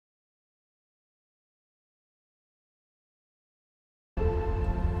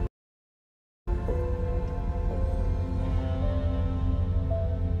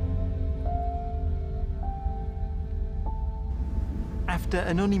after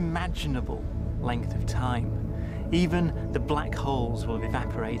an unimaginable length of time, even the black holes will have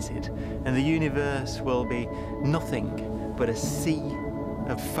evaporated and the universe will be nothing but a sea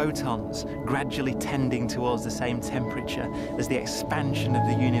of photons gradually tending towards the same temperature as the expansion of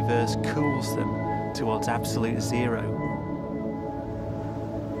the universe cools them towards absolute zero.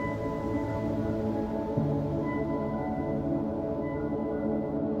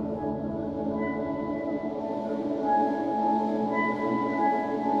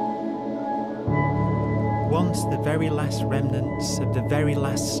 Once the very last remnants of the very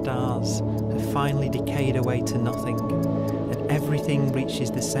last stars have finally decayed away to nothing, and everything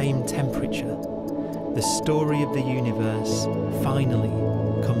reaches the same temperature, the story of the universe finally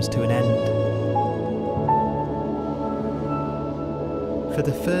comes to an end. For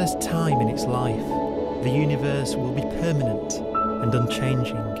the first time in its life, the universe will be permanent and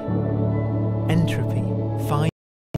unchanging. Entropy finally